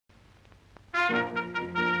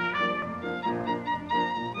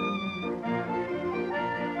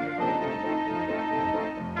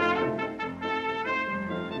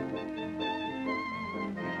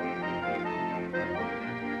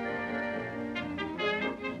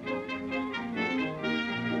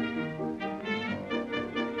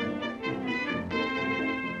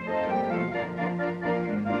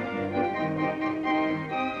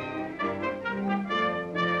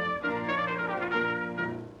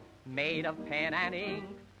made of pen and ink.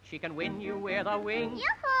 She can win you with a wink.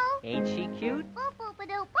 Yoo-hoo! Ain't she cute? Boop, boop, boop,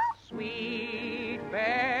 boop. Sweet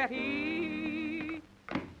Betty.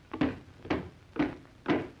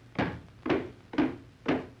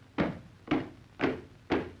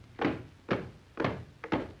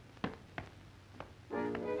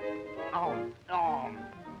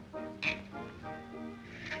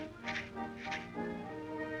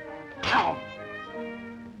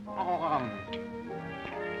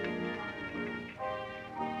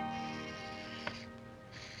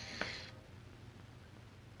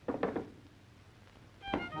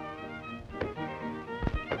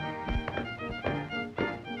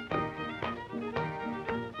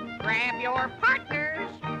 Grab your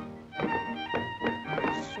partners.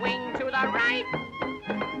 Swing to the right.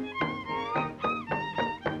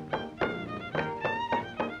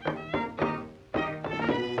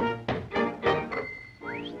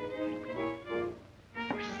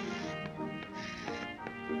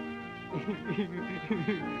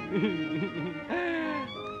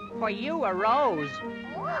 For you, a rose.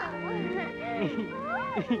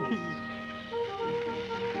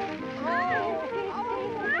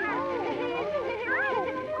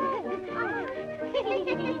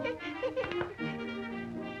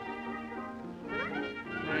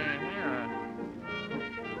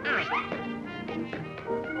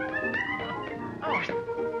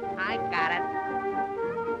 I got it.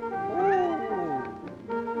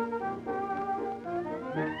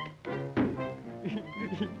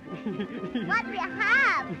 What do you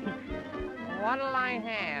have? What'll I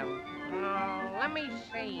have? Let me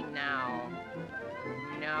see now.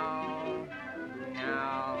 No.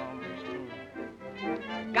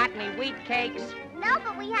 Got any wheat cakes? No,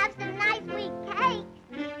 but we have some nice wheat cakes.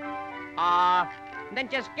 Then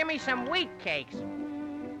just give me some wheat cakes.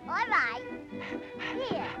 All right.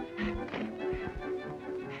 Here.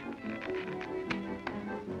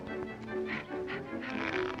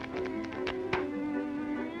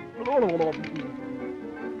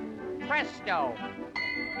 Presto.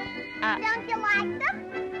 Don't you like them?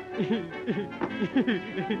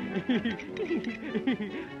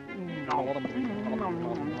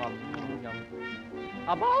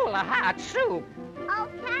 A bowl of hot soup.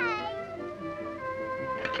 Okay.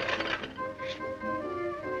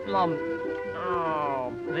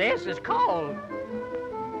 Oh, this is cold.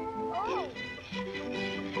 Oh.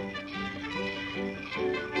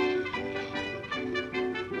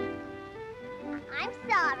 I'm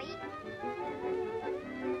sorry.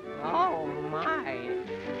 Oh, my.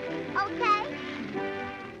 Okay.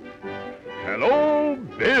 Hello,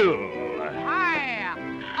 Bill. Hi.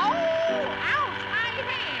 Oh, ouch, my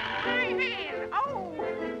hand. Oh.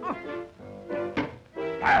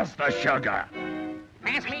 Pass the sugar.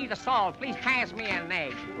 Pass me the salt, please pass me an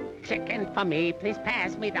egg. Chicken for me, please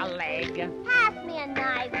pass me the leg. Pass me a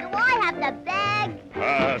knife. Do I have to beg?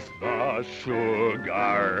 Pass the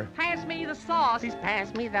sugar. Pass me the sauce, please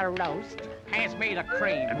pass me the roast. Pass me the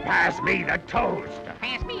cream. And pass me the toast.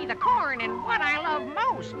 Pass me the corn and what I love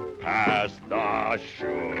most. Pass the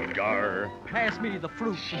sugar. Pass me the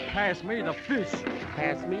fruit and pass me the fish.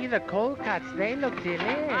 Pass me the cold cuts, they look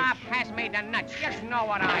delish. Pass me the nuts, just know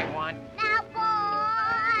what I want. Now,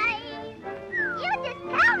 boys, you just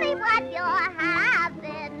tell me what you're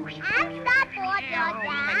having and stop what you're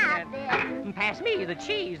dabbing. Pass me the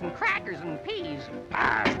cheese and crackers and peas.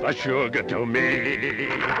 Pass the sugar to me.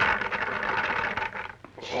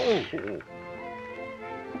 Oh.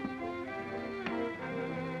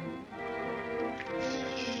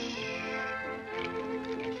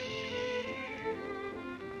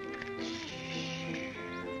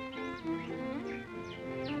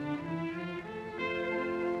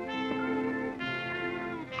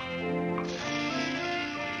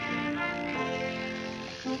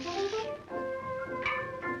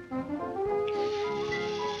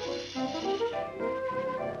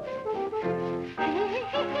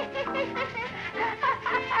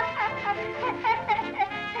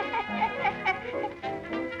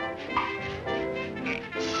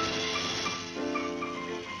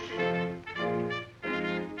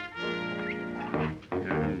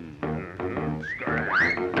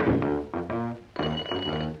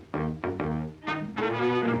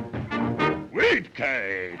 Wheat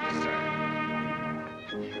cakes.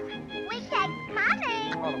 Wheat cakes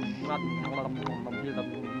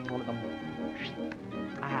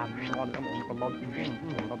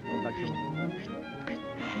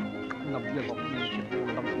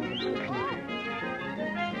coming.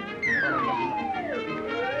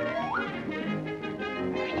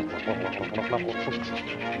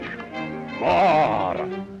 More.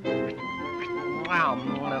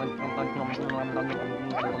 More!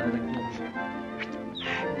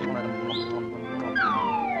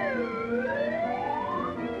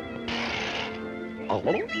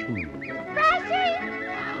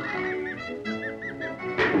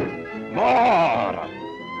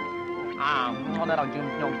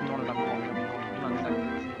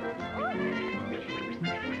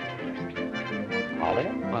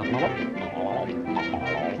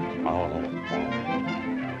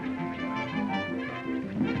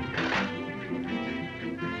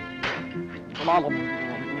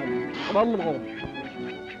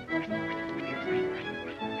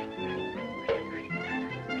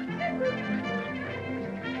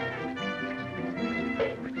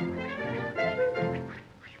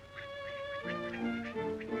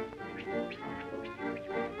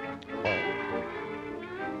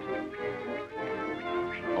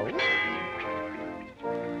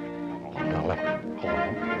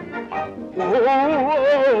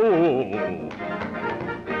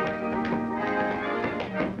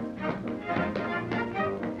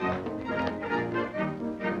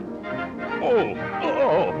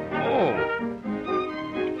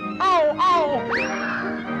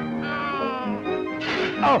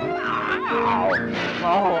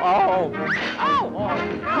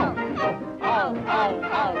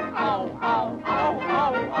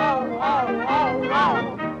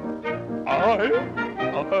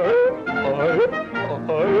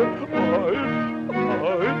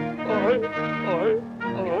 I